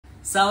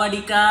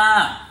Sawadika!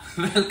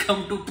 Welcome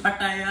to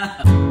Pattaya!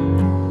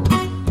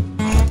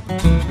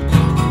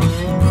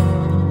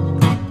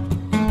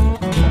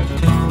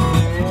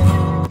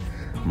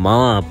 మా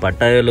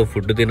పటాయాలో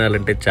food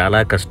తినాలంటే చాలా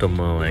కష్టం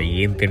మా.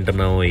 ఏం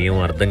తింటున్నామో ఏం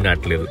అర్థం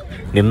కావట్లేదు.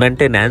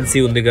 నిన్నంటే నాన్సీ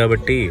ఉంది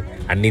కాబట్టి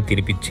అన్నీ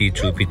తినిపించి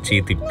చూపించి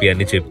తిప్పి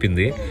అన్నీ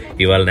చెప్పింది.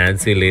 ఇవాళ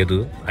నాన్సీ లేదు,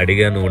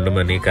 అడిగాను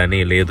ఉండమని,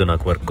 కానీ లేదు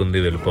నాకు వర్క్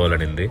ఉంది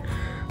వెళ్ళిపోవాలనింది.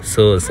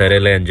 సో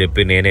సరేలే అని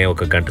చెప్పి నేనే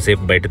ఒక గంట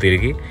సేపు బయట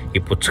తిరిగి ఈ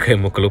పుచ్చకాయ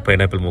ముక్కలు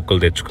పైనాపిల్ ముక్కలు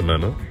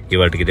తెచ్చుకున్నాను.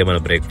 ఇవాటికి ఇదే మన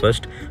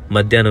బ్రేక్ఫాస్ట్.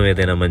 మధ్యాహ్నం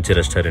ఏదైనా మంచి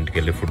రెస్టారెంట్కి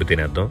వెళ్ళి ఫుడ్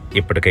తినేద్దాం.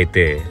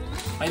 ఇప్పటికైతే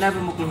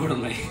పైనాపిల్ ముక్కలు కూడా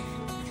ఉన్నాయి.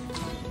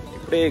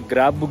 ఇప్పుడే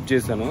గ్రాబ్ బుక్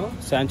చేశాను.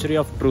 Century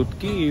of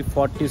ట్రూత్కి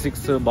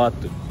 46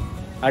 bath.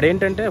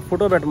 అదేంటంటే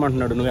ఫోటో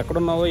పెట్టమంటున్నాడు. నువ్వు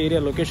ఎక్కడున్నావో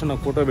ఏరియా లొకేషన్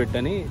నాకు ఫోటో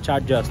పెట్టని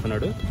చార్జ్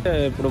చేస్తున్నాడు.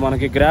 ఇప్పుడు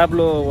మనకి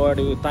గ్రాబ్లో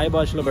వాడు థాయ్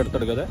భాషలో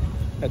పెడతాడు కదా,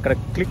 అక్కడ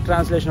క్లిక్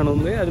ట్రాన్స్లేషన్ అని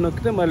ఉంది, అది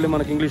నొక్కితే మళ్ళీ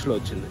మనకి ఇంగ్లీష్లో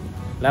వచ్చింది.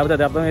 లేకపోతే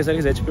అది అర్థం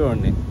అయ్యేసరికి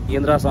చచ్చిపోయాడిని.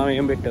 ఏంద్రా స్వామి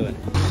ఏం పెట్టావని.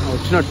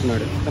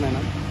 వచ్చినట్టున్నాడు.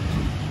 ఇతనైనా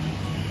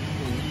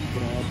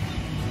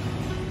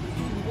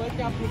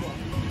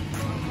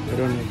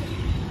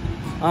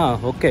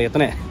ఓకే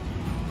ఇతనే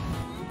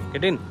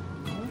ఎటీన్.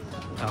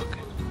 ఓకే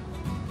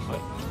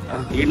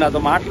ఈ నాతో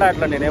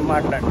మాట్లాడలే, నేనేం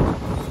మాట్లాడు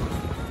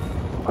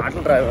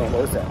రావు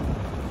బహుశా.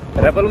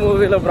 రెబల్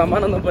మూవీలో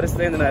బ్రహ్మానందం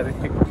పరిస్థితి అయింది నాది.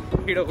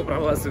 ఈడొక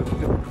ప్రవాసు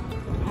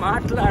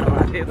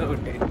మాట్లాడమా ఏదో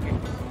ఒకటి.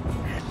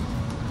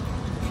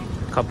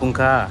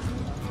 కప్పుంకా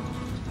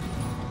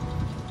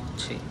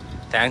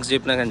థ్యాంక్స్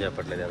చెప్పినా కానీ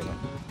చెప్పట్లేదు అది.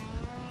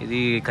 ఇది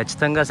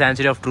ఖచ్చితంగా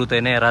సెంచరీ ఆఫ్ ట్రూత్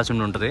అయినా రాసి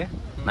ఉంటుంది.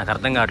 నాకు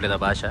అర్థం కావట్లేదు ఆ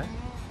భాష.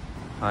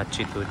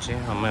 వచ్చి తూచి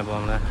అమ్మాయి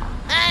బాగుందా.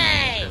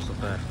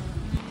 Super.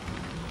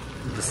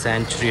 The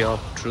century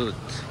of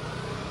truth.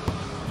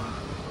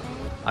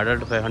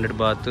 Adult 500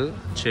 bath,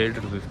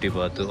 child 50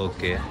 bath.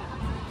 Okay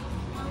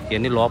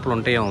ఇవన్నీ లోపల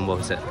ఉంటాయేమో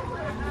బహుశా.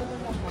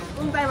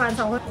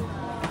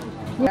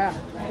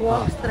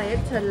 Walk straight,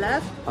 turn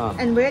left,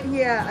 and wait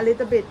here a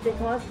little bit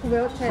because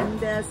 12:10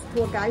 the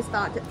tour guide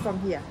started from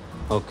here.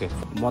 Okay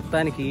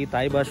మొత్తానికి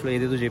థాయ్ భాషలో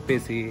ఏదేదో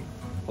చెప్పేసి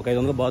ఒక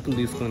 500 బాతులు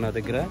తీసుకుని నా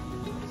దగ్గర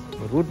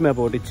రూట్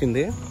మ్యాప్ ఒకటి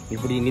ఇచ్చింది.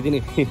 ఇప్పుడు ఈ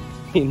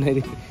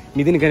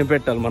నిధిని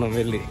కనిపెట్టాలి మనం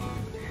వెళ్ళి.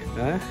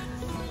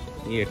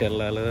 ఎటు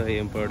వెళ్ళాలో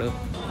ఏం పాడు.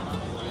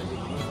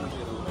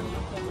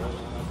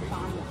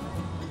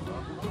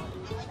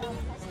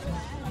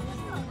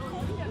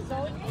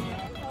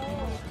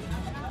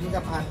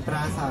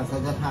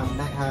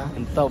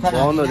 ఎంత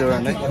బాగుందో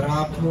చూడండి.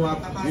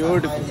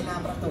 బ్యూటిఫుల్.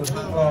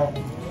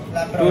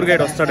 Tour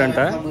guide వస్తాడంట.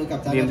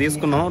 దీన్ని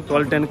తీసుకున్నాం.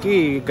 12:10కి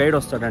గైడ్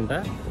వస్తాడంట.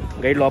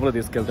 గైడ్ లోపల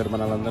తీసుకెళ్తాడు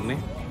మనల్ని.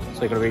 సో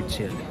ఇక్కడ వెయిట్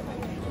చేయాలి.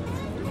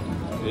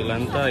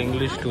 వీళ్ళంతా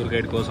ఇంగ్లీష్ టూర్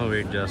గైడ్ కోసం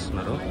వెయిట్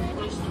చేస్తున్నారు.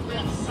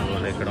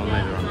 ఇక్కడ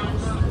ఉన్నాయి చూడండి.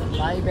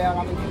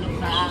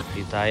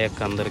 ఈ థాయ్ అక్క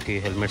అందరికి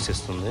హెల్మెట్స్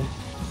ఇస్తుంది.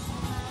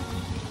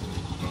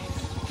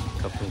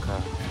 ఇంకా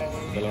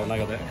ఇలా ఉన్నా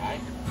కదా.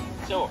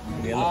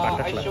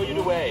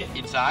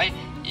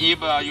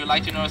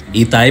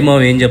 ఈ థాయ్ మావ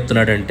ఏం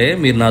చెప్తున్నాడంటే,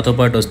 మీరు నాతో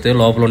పాటు వస్తే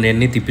లోపల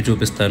అన్ని తిప్పి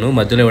చూపిస్తాను,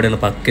 మధ్యలో ఎవడైనా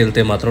పక్కకి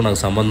వెళ్తే మాత్రం నాకు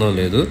సంబంధం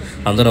లేదు,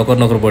 అందరూ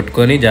ఒకరినొకరు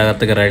పట్టుకొని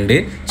జాగ్రత్తగా రండి,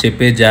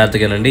 చెప్పేది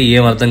జాగ్రత్తగానండి,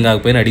 ఏం అర్థం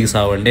కాకపోయినా అడిగి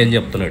సావండి అని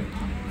చెప్తున్నాడు.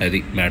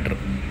 అది మ్యాటర్.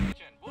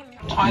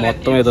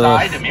 మొత్తం ఏదో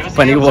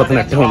పనికి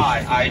పోతున్నట్టు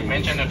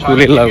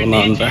కూలీలాగా ఉన్నా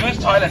అంట.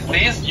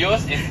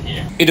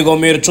 ఇదిగో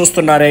మీరు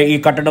చూస్తున్నారే, ఈ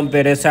కట్టడం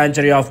పేరే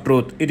సెంచరీ ఆఫ్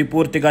ట్రూత్. ఇది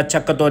పూర్తిగా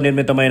చెక్కతో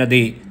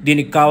నిర్మితమైనది.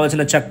 దీనికి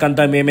కావలసిన చెక్క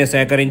అంతా మేమే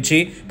సేకరించి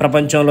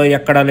ప్రపంచంలో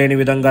ఎక్కడా లేని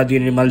విధంగా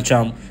దీనిని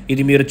మలిచాం.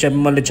 ఇది మీరు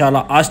మిమ్మల్ని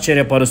చాలా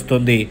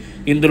ఆశ్చర్యపరుస్తుంది.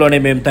 ఇందులోనే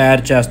మేము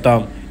తయారు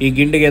చేస్తాం. ఈ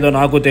గిండికి ఏదో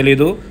నాకు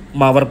తెలీదు,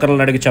 మా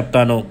వర్కర్లను అడిగి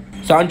చెప్తాను.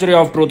 సెంచరీ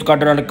ఆఫ్ ట్రూత్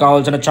కట్టడానికి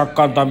కావాల్సిన చెక్క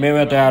అంతా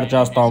మేమే తయారు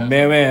చేస్తాం.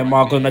 మేమే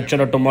మాకు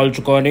నచ్చినట్టు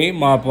మలుచుకొని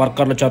మా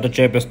వర్కర్ల చేత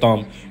చేపిస్తాం.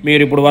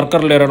 మీరు ఇప్పుడు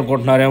వర్కర్లు లేరు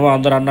అనుకుంటున్నారేమో,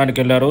 అందరు అన్నానికి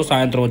వెళ్ళారు,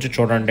 సాయంత్రం వచ్చి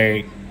చూడండి.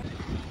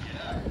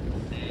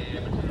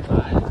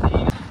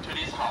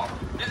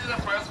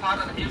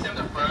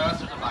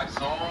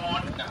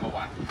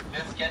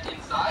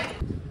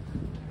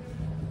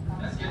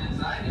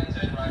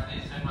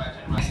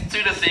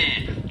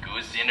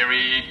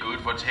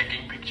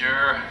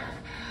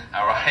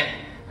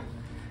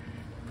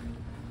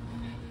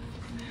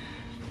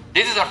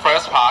 This is the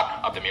first part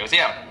of the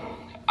museum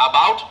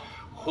about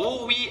who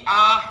we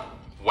are,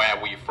 where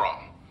we from.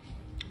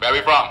 Where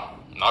we from?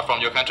 Not from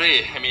your country.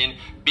 I mean,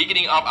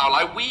 beginning of our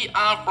life, we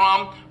are from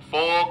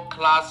 4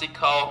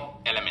 classical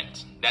elements.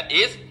 That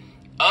is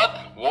earth,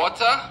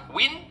 water,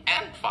 wind,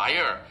 and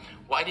fire.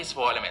 Why these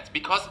 4 elements?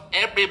 Because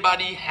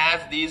everybody has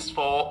these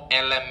 4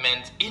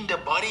 elements in the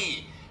body.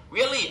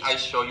 Really, I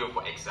show you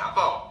for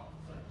example.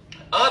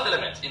 Earth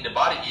elements in the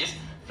body is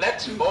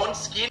flesh, bone,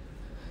 skin.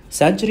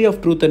 Century of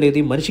truth అనేది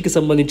మనిషికి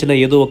సంబంధించిన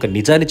ఏదో ఒక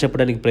నిజాన్ని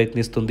చెప్పడానికి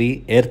ప్రయత్నిస్తుంది.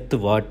 Earth,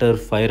 water,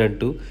 fire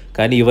అంటూ.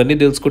 కానీ ఇవన్నీ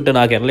తెలుసుకుంటే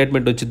నాకు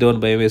ఎన్లైట్మెంట్ వచ్చిద్దో అని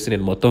భయం వేసి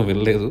నేను మొత్తం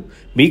వినలేదు.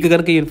 మీకు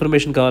కనుక ఈ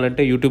ఇన్ఫర్మేషన్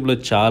కావాలంటే యూట్యూబ్లో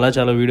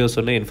చాలా వీడియోస్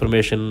ఉన్నాయి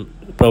ఇన్ఫర్మేషన్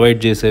ప్రొవైడ్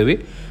చేసేవి.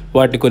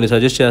 వాటిని కొన్ని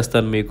సజెస్ట్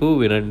చేస్తాను మీకు,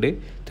 వినండి,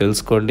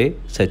 తెలుసుకోండి,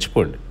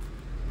 చచ్చిపోండి.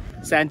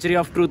 సెంచరీ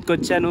ఆఫ్ ట్రూత్కి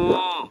వచ్చాను.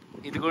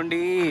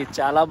 ఇదిగోండి,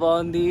 చాలా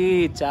బాగుంది,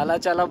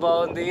 చాలా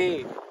బాగుంది.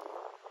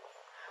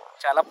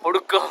 చాలా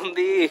పొడుగ్గా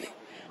ఉంది,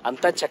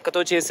 అంతా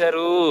చెక్కతో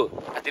చేశారు,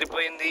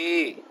 అదిరిపోయింది.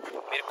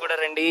 మీరు కూడా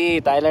రండి,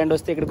 థాయిలాండ్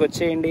వస్తే ఇక్కడికి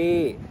వచ్చేయండి.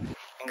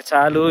 ఇంక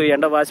చాలు,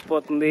 ఎండ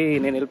వాసిపోతుంది,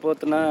 నేను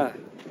వెళ్ళిపోతున్నా.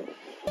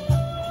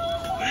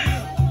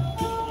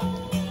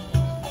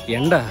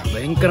 ఎండ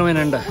భయంకరమైన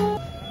ఎండ.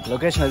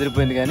 లొకేషన్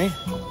అదిరిపోయింది కానీ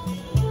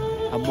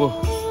అబ్బో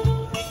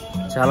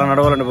చాలా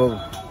నడవాలండి బాబు.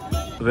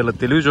 వీళ్ళ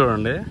తెలివి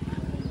చూడండి,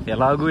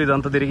 ఎలాగూ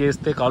ఇదంతా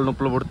తిరిగేస్తే కాళ్ళు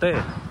నొప్పులు పుడితే,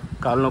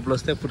 కాళ్ళు నొప్పులు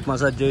వస్తే ఫుట్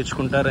మసాజ్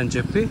చేయించుకుంటారని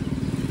చెప్పి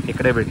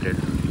ఇక్కడే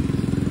పెట్టాడు.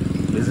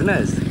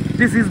 Business,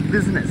 this is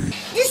business.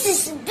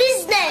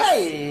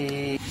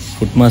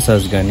 Foot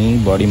massage కానీ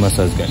బాడీ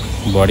మసాజ్ కానీ,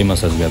 బాడీ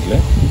మసాజ్ కాదులే,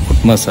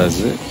 ఫుట్ మసాజ్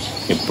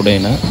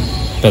ఎప్పుడైనా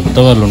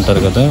పెద్దవాళ్ళు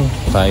ఉంటారు కదా,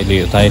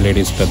 థాయ్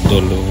లేడీస్,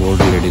 పెద్దోళ్ళు,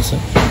 ఓల్డ్ లేడీస్,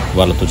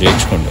 వాళ్ళతో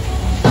చేయించుకోండి.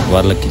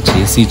 వాళ్ళకి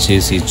చేసి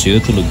చేసి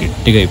చేతులు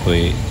గట్టిగా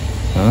అయిపోయి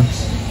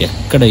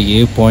ఎక్కడ ఏ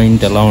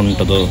పాయింట్ ఎలా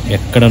ఉంటుందో,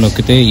 ఎక్కడ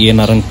నొక్కితే ఏ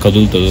నరం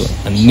కదులుతుందో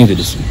అన్నీ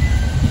తెలుసు.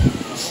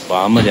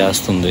 బామ్మ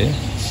చేస్తుంది,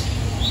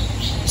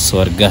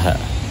 స్వర్గ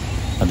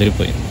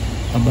అదిరిపోయింది.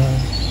 అబ్బా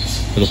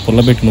ఏదో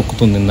పుల్లబెట్టి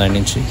నొక్కుతుంది దాని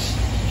నుంచి.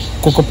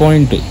 ఒక్కొక్క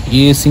పాయింట్,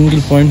 ఏ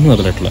సింగిల్ పాయింట్ని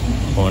వదలట్లా.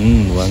 1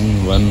 1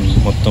 1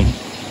 మొత్తం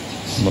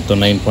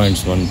 9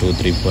 పాయింట్స్, 1 2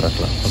 3 4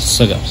 అట్లా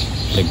వరుసగా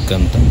లెగ్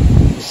అంతా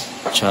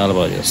చాలా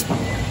బాగా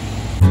చేస్తుంది.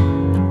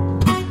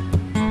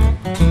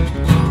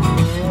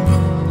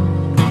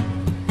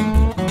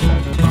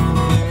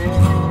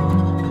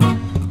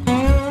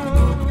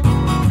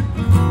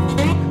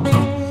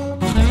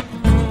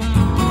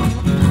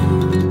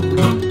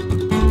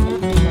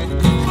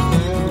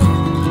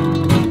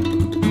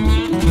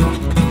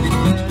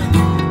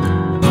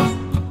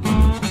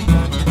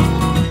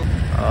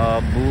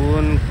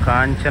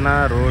 Kanchana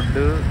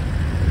road,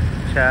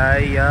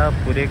 Chaya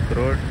పురిక్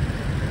road,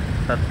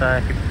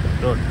 సత్తాహిప్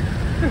road.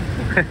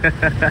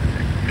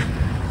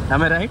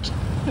 am I right?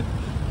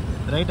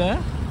 Right?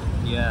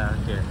 Yeah,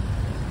 okay.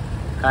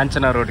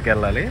 Kanchana రోడ్కి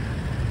వెళ్ళాలి.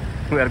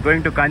 We are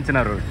going to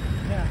Kanchana road.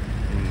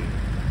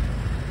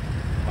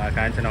 మా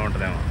కాంచనా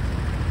ఉంటుందేమో.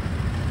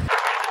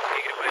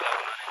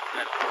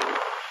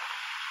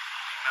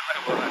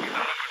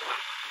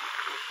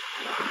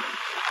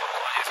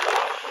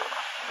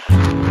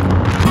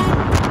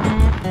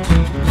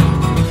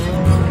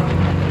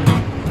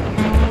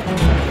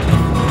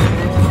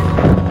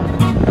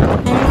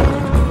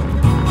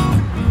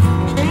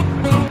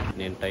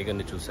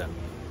 టైగర్ని చూశాను,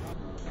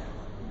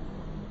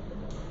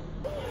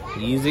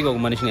 ఈజీగా ఒక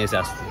మనిషిని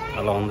వేసేస్తుంది,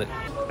 అలా ఉంది.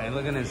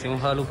 ఫైనల్గా నేను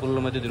సింహాలు పుల్ల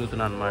మధ్య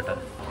తిరుగుతున్నాను అనమాట.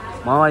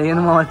 మామ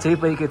ఏంది మామ చెయ్యి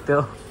పైకి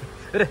ఎత్తావు?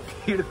 అరే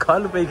వీడు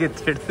కాళ్ళు పైకి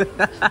ఎత్తాడు.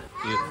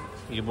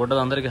 ఈ బుడ్డ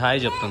అందరికి హాయ్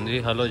చెప్తుంది,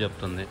 హలో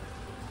చెప్తుంది.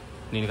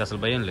 దీనికి అసలు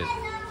భయం లేదు.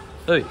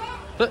 ఓయ్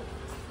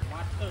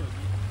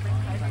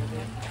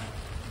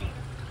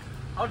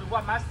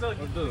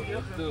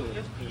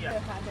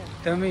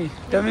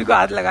टमी को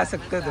हाथ लगा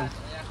सकते हो तुम.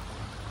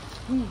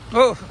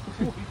 ओ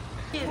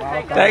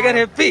टाइगर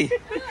हैप्पी.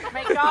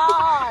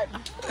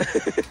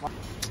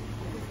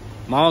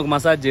 మామకు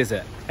మసాజ్ చేసా,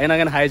 అయినా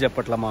కానీ హాయ్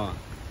చెప్పట్లా మామ.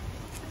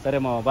 సరే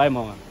మామ, బాయ్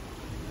మామ,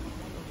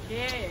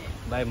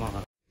 బాయ్ మామ.